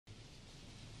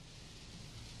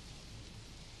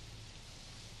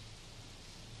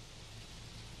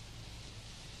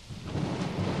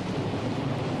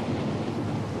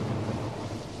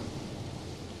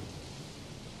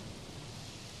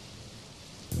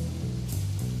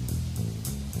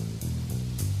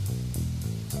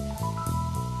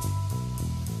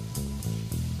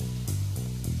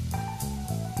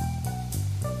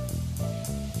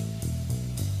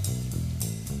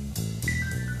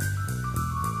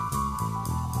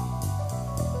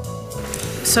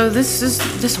So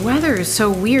this weather is so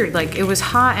weird. Like it was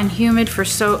hot and humid for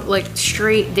so like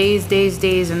straight days,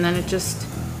 and then it just.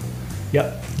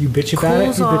 Yep. You bitch about it.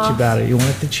 Cools You bitch off. about it. You want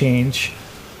it to change.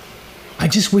 I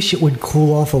just wish it would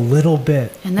cool off a little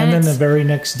bit, And and then then the it's- very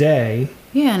next day,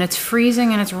 Yeah, and it's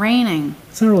freezing and it's raining.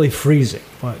 it's not really freezing,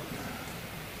 but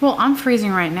Well, I'm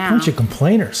freezing right now. bunch of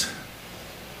complainers.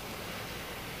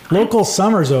 Local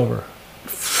summer's over.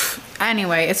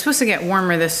 Anyway, it's supposed to get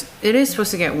warmer It is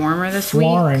supposed to get warmer this week.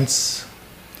 Florence,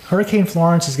 Hurricane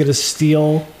Florence is going to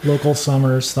steal local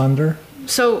summer's thunder.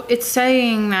 So it's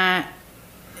saying that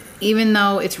even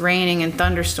though it's raining and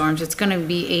thunderstorms, it's going to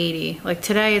be 80. Like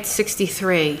today, it's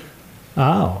 63.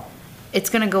 Oh, It's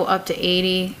going to go up to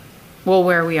 80. Well,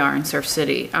 where we are in Surf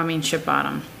City. I mean, Ship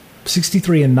Bottom.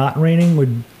 63 and not raining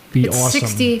would be It's awesome.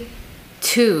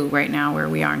 62 right now where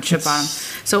we are in Ship Bottom. It's-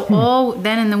 So all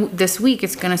then in this week,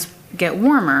 it's going to get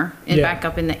warmer and Yeah. back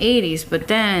up in the 80s. But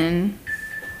then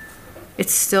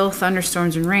it's still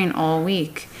thunderstorms and rain all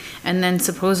week. And then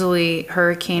supposedly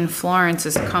Hurricane Florence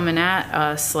is coming at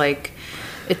us. Like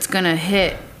it's going to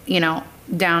hit,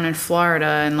 down in Florida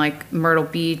and like Myrtle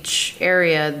Beach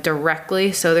area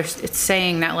directly. So it's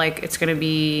saying that like it's going to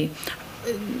be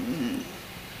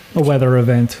A weather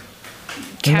event.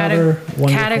 Another wonderful-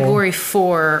 category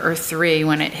 4 or 3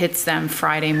 when it hits them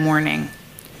Friday morning.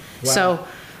 Wow. So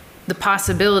the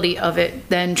possibility of it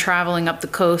then traveling up the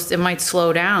coast, it might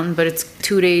slow down, but it's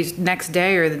 2 days, next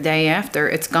day or the day after,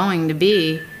 it's going to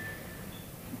be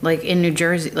like in New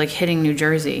Jersey, like hitting New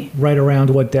Jersey Right around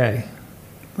what day?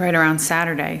 right around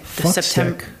Saturday. The Fuck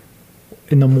September. stick.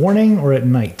 In the morning or at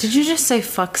night? Did you just say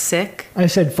fuck sick? I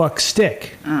said fuck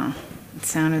stick. Oh, it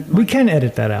sounded We like can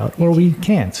edit that out, or we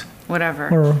can't. whatever.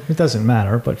 Or it doesn't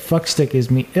matter, but fuck stick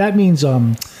that means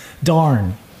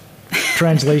darn.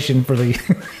 Translation for the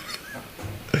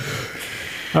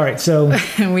All right, so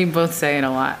We both say it a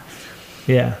lot.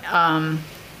 yeah.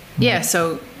 Yeah,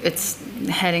 so it's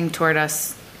heading toward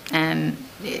us, and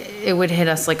it would hit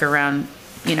us like around,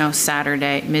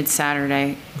 Saturday,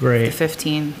 mid-Saturday, Great. the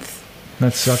 15th.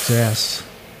 That sucks ass.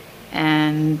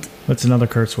 And That's another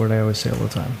curse word I always say all the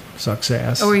time. Sucks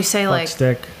ass. Or you say, Fuck like-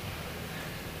 stick.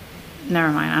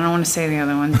 never mind, I don't want to say the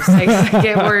other one. Just makes it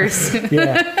get worse.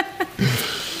 Yeah.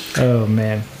 Oh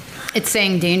man. It's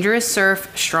saying dangerous surf,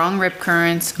 strong rip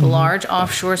currents, large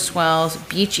offshore swells,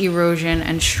 beach erosion,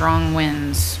 and strong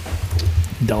winds.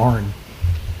 Darn.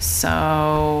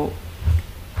 So,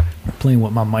 Playing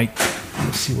with my mic.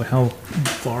 Let's see how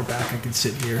far back I can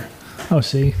sit here. Oh,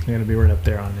 see? You're gonna be right up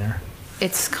there on there.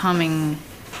 it's coming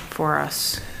for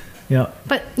us. Yeah.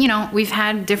 But, we've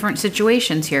had different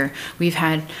situations here. We've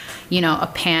had, a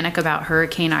panic about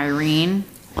Hurricane Irene,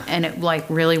 and it like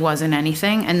really wasn't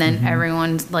anything. And then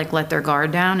everyone like let their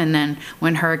guard down. And then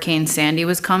when Hurricane Sandy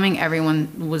was coming,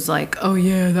 everyone was like, oh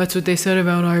yeah, that's what they said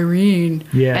about Irene.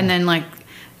 Yeah. And then like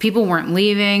people weren't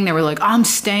leaving. They were like, I'm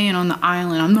staying on the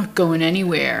island. I'm not going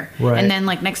anywhere. Right. And then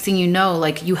like next thing you know,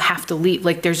 like you have to leave.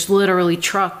 Like there's literally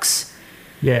trucks,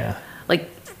 Yeah. like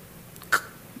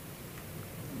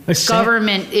A sa-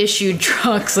 government issued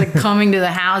trucks like coming to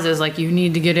the houses like you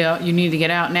need to get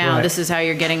out now. Right. This is how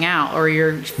you're getting out, or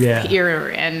you're Yeah. here,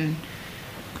 and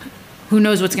who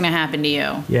knows what's going to happen to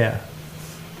you. Yeah.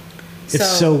 It's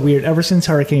so weird. Ever since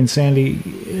Hurricane Sandy,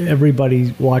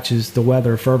 everybody watches the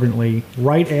weather fervently.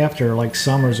 Right after like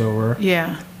summer's over,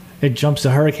 Yeah. it jumps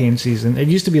to hurricane season. It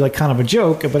used to be like kind of a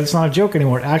joke, but it's not a joke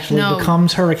anymore. It actually No.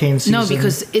 becomes hurricane season. No,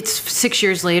 because it's 6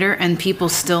 years later and people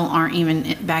still aren't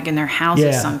even back in their houses.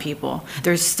 Yeah. Some people,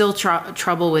 there's still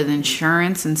trouble with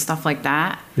insurance and stuff like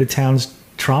that. the town's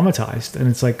traumatized, and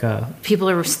it's like People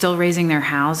are still raising their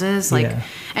houses, like, Yeah.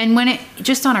 and when it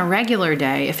just on a regular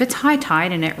day, if it's high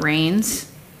tide and it rains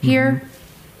here,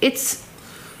 it's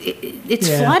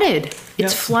Yeah. flooded.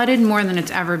 It's Yep. flooded more than it's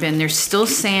ever been. There's still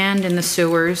sand in the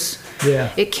sewers. Yeah.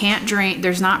 It can't drain.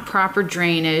 There's not proper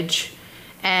drainage,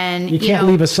 and you can't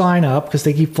leave a sign up because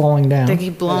they keep falling down. They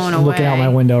keep blowing I'm looking out away. my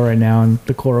window right now, and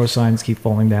the Coro signs keep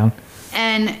falling down.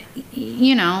 And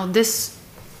this.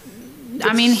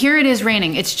 I mean, here it is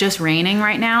raining. It's just raining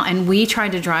right now, and we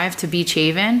tried to drive to Beach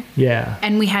Haven, Yeah.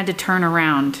 and we had to turn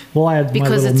around. Well, I had my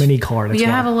Because little mini car. That's you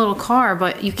why. have a little car,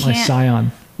 but you My can't.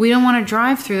 Scion. We don't want to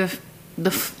drive through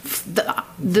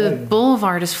the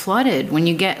boulevard is flooded when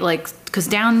you get like, because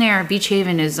down there Beach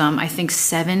Haven is I think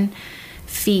 7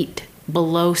 feet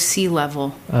below sea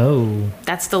level. Oh.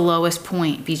 That's the lowest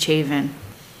point, Beach Haven.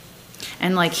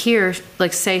 And like here,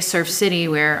 like say Surf City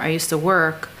where I used to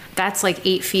work, that's like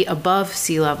 8 feet above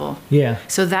sea level. Yeah.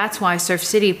 So that's why Surf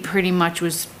City pretty much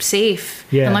was safe,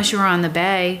 Yeah. unless you were on the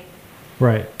bay.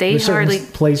 Right. They There's certain hardly-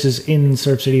 places in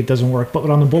Surf City it doesn't work, but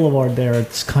on the boulevard there,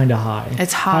 it's kind of high.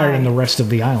 It's higher than high. the rest of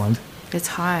the island. It's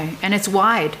high and it's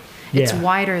wide. It's Yeah.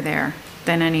 wider there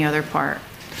than any other part.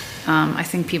 I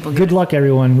think people Good get luck,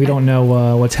 everyone. We don't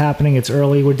know what's happening. It's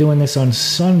early. We're doing this on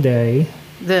Sunday.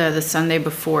 the Sunday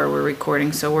before we're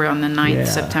recording, so we're on the 9th, Yeah.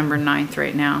 September 9th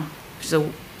right now. So,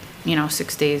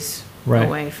 6 days Right.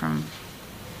 away from.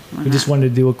 We just wanted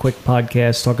to do a quick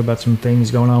podcast, talk about some things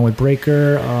going on with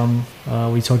Breaker.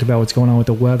 We talked about what's going on with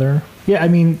the weather. Yeah, I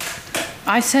mean,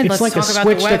 I said it's let's like talk a about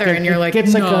switch the weather, that and you're like,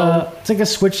 gets no. it's like a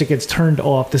switch that gets turned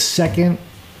off the second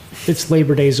it's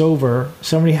Labor Day's over.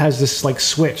 Somebody has this like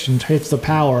switch and hits the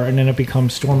power, and then it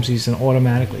becomes storm season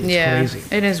automatically. It's Yeah, crazy.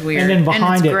 it is weird. And then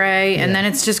behind it's it- gray, and yeah. then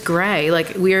it's just gray. Like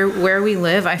where we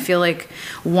live, I feel like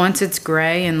once it's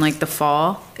gray in like the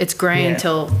fall, it's gray Yeah.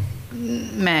 until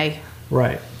May.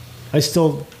 Right. I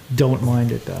still don't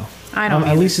mind it though. I don't At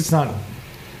either. least it's not.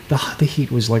 The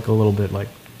heat was like a little bit like.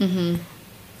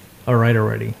 All right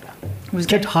already. It was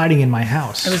Kept getting, hiding in my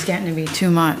house. it was getting to be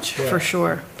too much Yeah. for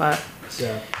sure. But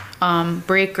So,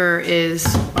 Breaker is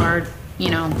our,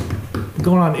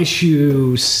 going on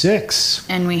issue 6.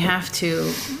 and we have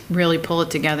to really pull it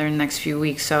together in the next few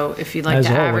weeks. So if you'd like As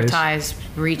to always. advertise,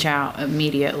 reach out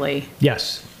immediately.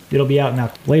 Yes, it'll be out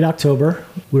now. Late October.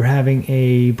 We're having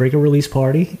a Breaker release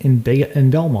party in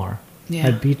Belmar Yeah.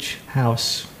 at Beach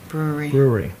House Brewery.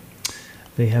 Brewery.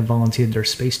 They have volunteered their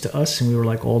space to us, and we were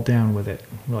like all down with it.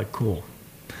 We're like, cool.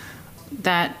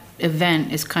 That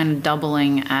event is kind of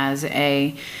doubling as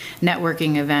a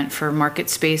networking event for market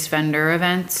space vendor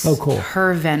events. Oh, cool.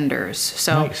 Her vendors.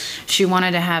 So Nice. she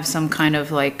wanted to have some kind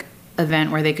of like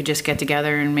event where they could just get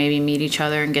together and maybe meet each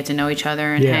other and get to know each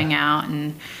other and Yeah. hang out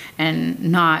and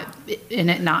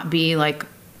not be like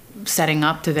setting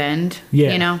up to vend.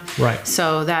 Yeah, right.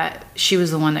 So that she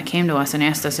was the one that came to us and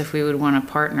asked us if we would want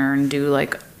to partner and do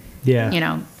like,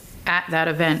 Yeah. at that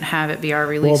event, have it be our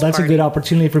release Well, that's party. a good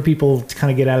opportunity for people to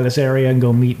kind of get out of this area and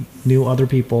go meet new other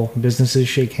people, businesses,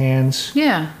 shake hands,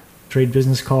 Yeah. trade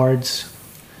business cards.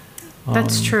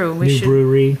 That's true. We new should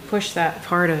brewery. push that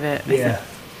part of it. I think.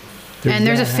 There's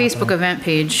There's a that Facebook happening. event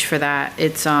page for that.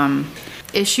 It's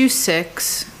issue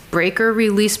 6, Breaker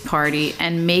release party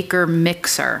and Maker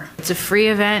Mixer. It's a free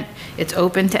event. It's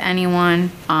open to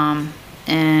anyone.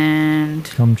 And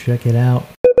Come check it out.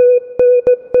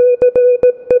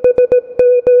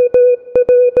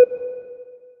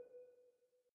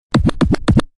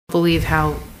 believe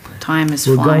how time is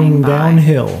We're flying going by.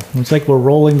 downhill. It's like we're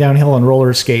rolling downhill on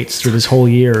roller skates through this whole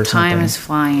year or something. Time is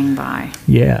flying by.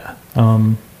 Yeah.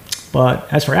 But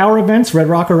as for our events, Red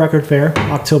Rocker Record Fair,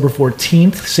 October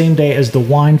 14th, same day as the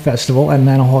Wine Festival at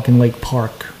Manahawkin Lake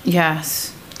Park.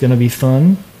 Yes. It's going to be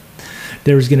fun.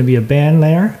 There's going to be a band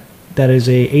there that is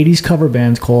a 80s cover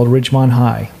band called Ridgemont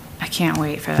High. I can't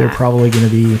wait for They're that. probably going to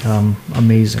be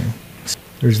amazing.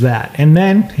 There's that. And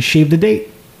then, shave the date.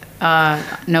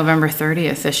 November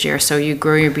 30th this year. So you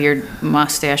grow your beard,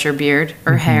 mustache or beard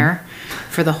or hair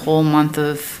for the whole month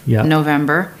of Yep.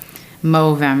 November,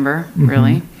 Movember,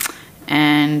 really.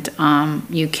 And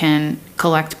you can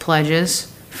collect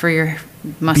pledges for your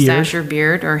mustache or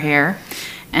beard or hair.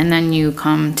 And then you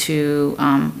come to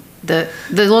the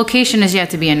location is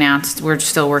yet to be announced. We're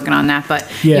still working on that, but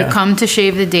Yeah. you come to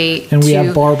shave the date. And we to,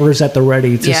 have barbers at the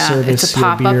ready to service it's a your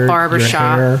pop-up beard, barber your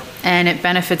shop, hair. and it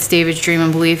benefits David's Dream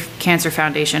and Believe Cancer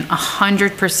Foundation.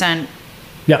 100%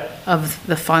 Yep. of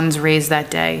the funds raised that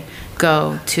day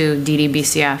go to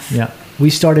DDBCF. Yeah. We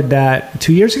started that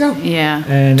 2 years ago? Yeah.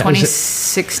 And that was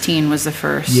 2016 was the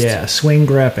first. Yeah, Swing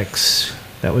Graphics.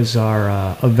 That was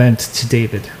our event to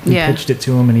David. We Yeah. pitched it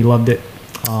to him and he loved it.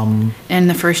 And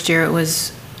the first year it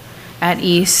was at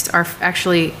East.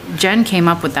 Actually, Jen came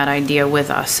up with that idea with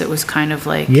us. It was kind of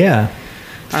like Yeah,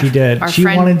 she did. our She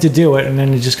friend- wanted to do it and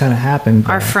then it just kind of happened.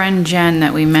 our friend Jen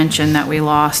that we mentioned that we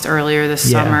lost earlier this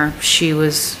Yeah. summer. She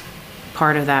was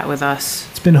part of that with us.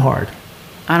 It's been hard.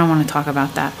 I don't want to talk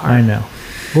about that part. I know.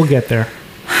 We'll get there.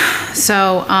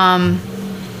 So,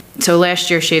 so last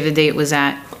year, Shave the Date was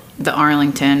at the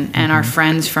Arlington, and our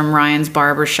friends from Ryan's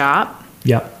Barber Shop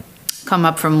Yep. come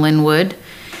up from Linwood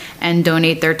and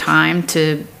donate their time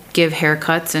to give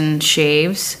haircuts and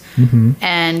shaves.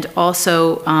 And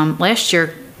also, last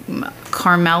year,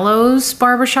 Carmelo's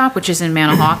Barbershop, which is in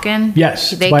Manahawkin.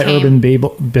 Yes, it's they by came, Urban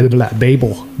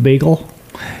Bagel,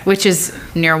 which is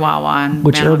near Wawa. In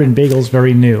which Manahawkin. Urban Bagel's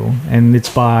very new, and it's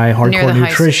by Near Hardcore the high-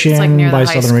 Nutrition, it's like near the by high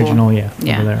Southern school. Original, yeah,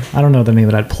 Yeah. over there. I don't know the name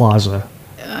of that plaza.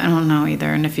 I don't know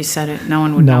either. And if you said it, no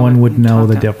one would know. No one would know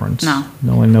the talk- difference. No.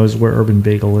 No one knows where Urban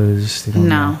Bagel is. They don't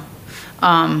No.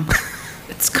 know.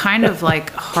 It's kind of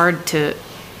like hard to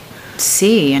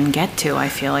see and get to. I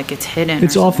feel like it's hidden.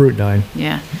 It's off Route 9.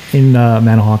 Yeah. In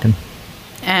Manahawkin.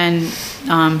 And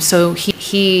so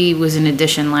he was an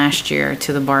addition last year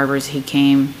to the barbers. He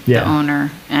came, the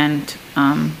owner, and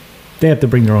they have to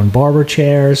bring their own barber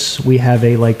chairs. We have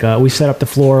we set up the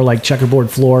floor like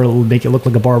checkerboard floor. It'll make it look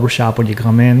like a barber shop when you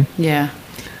come in. Yeah.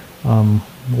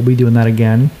 We'll be doing that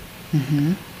again.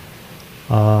 Mm-hmm.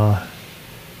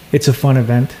 It's a fun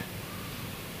event.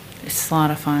 It's a lot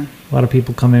of fun. A lot of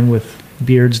people come in with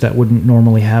beards that wouldn't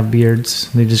normally have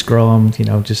beards. They just grow them,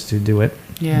 just to do it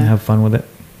and have fun with it.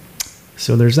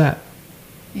 So there's that.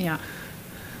 Yeah.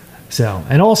 So,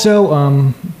 and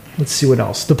also, let's see what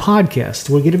else. The podcast.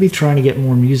 We're going to be trying to get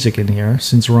more music in here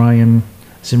since Ryan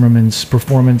Zimmerman's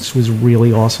performance was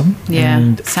really awesome. Yeah,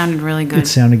 and it sounded really good. It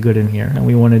sounded good in here, and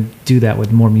we want to do that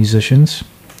with more musicians.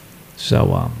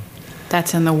 So,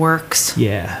 that's in the works.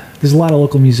 Yeah. There's a lot of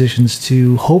local musicians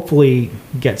to hopefully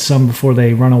get some before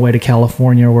they run away to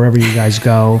California or wherever you guys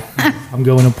go. I'm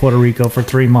going to Puerto Rico for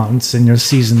 3 months and your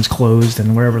season's closed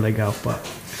and wherever they go. But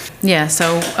yeah,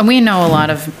 so and we know a lot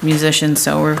of musicians,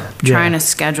 so we're trying to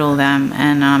schedule them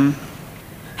and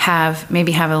have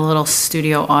a little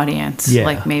studio audience,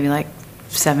 like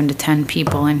 7 to 10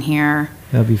 people in here.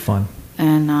 That'd be fun.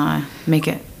 And make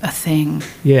it a thing.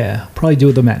 Yeah, probably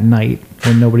do them at night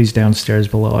when nobody's downstairs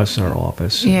below us in our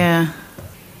office. Yeah.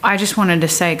 I just wanted to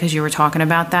say, because you were talking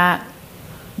about that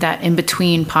in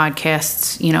between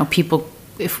podcasts, people,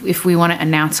 if we want to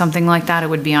announce something like that, it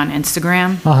would be on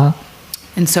Instagram. Uh-huh.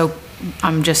 And so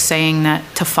I'm just saying that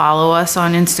to follow us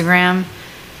on Instagram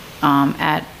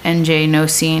at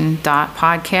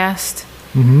njnoscene.podcast.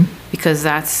 Mm-hmm. Because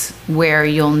that's where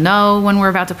you'll know when we're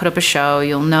about to put up a show.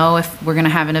 You'll know if we're going to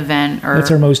have an event or...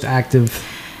 That's our most active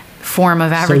form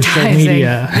of advertising. Social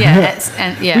media.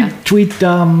 Yeah. We tweet,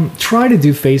 try to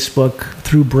do Facebook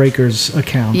through Breaker's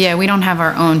account. Yeah, we don't have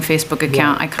our own Facebook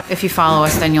account. Yeah. If you follow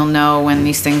us, then you'll know when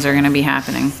these things are going to be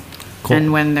happening. Cool.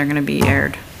 And when they're going to be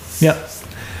aired. Yep.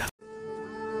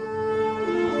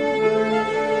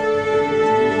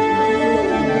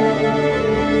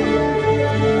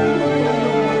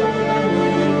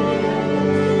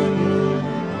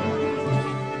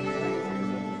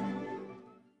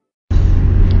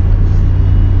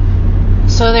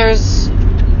 So there's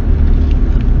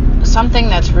something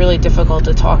that's really difficult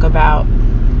to talk about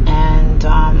and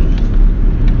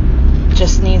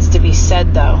just needs to be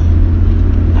said, though,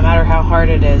 no matter how hard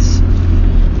it is.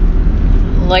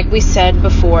 Like we said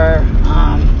before,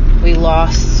 we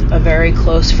lost a very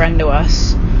close friend to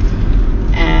us,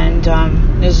 and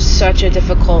it was such a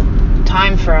difficult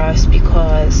time for us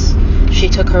because she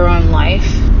took her own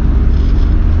life.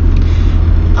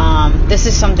 This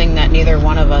is something that neither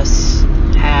one of us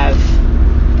have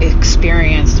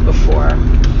experienced before.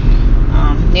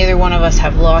 Neither one of us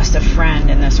have lost a friend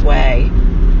in this way,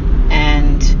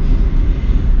 and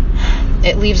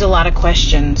it leaves a lot of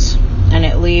questions, and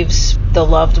it leaves the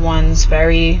loved ones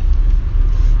very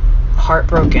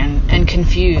heartbroken and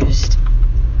confused.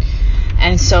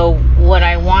 And so what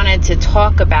I wanted to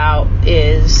talk about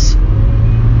is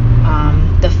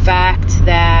the fact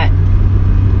that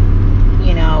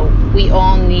we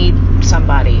all need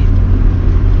somebody.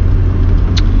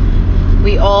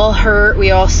 We all hurt,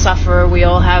 we all suffer, we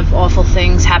all have awful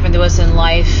things happen to us in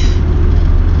life.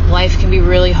 Life can be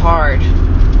really hard,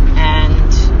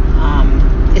 and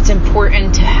it's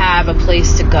important to have a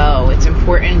place to go. It's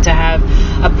important to have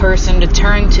a person to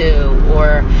turn to,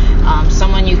 or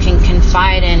someone you can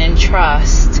confide in and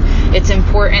trust. It's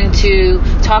important to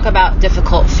talk about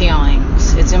difficult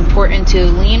feelings. It's important to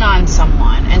lean on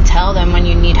someone and tell them when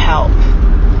you need help.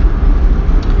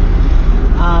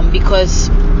 Because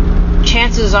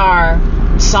chances are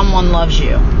someone loves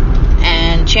you,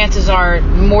 and chances are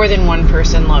more than one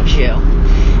person loves you.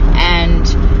 And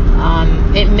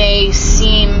it may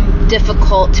seem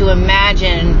difficult to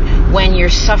imagine when you're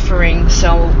suffering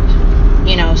so,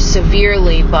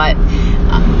 severely, but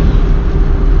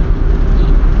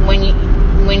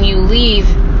when you leave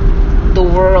the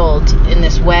world in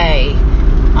this way,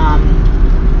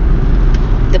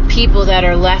 the people that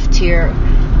are left here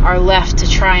are left to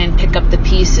try and pick up the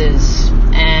pieces.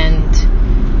 And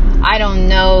I don't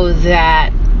know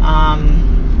that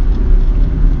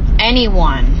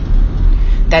anyone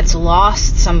that's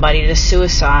lost somebody to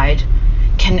suicide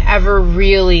can ever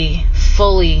really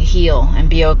fully heal and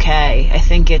be okay. I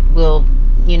think it will,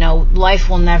 life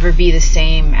will never be the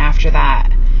same after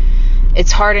that.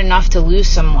 It's hard enough to lose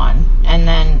someone, and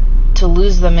then to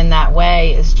lose them in that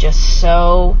way is just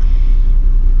so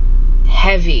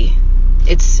heavy.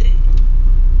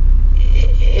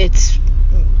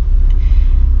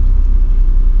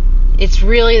 It's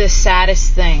really the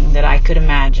saddest thing that I could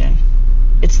imagine.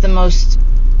 It's the most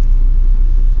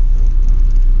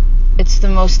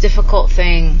difficult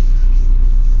thing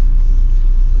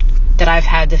that I've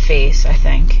had to face, I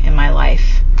think, in my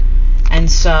life. And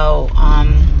so,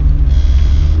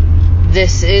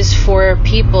 this is for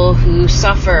people who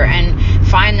suffer and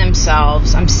find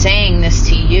themselves, I'm saying this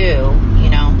to you, you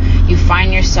know, you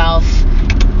find yourself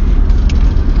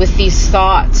with these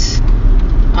thoughts,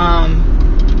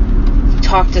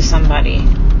 talk to somebody.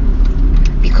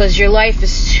 Because your life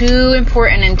is too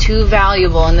important and too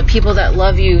valuable, and the people that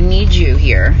love you need you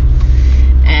here.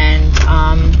 And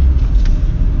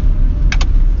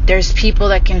there's people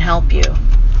that can help you.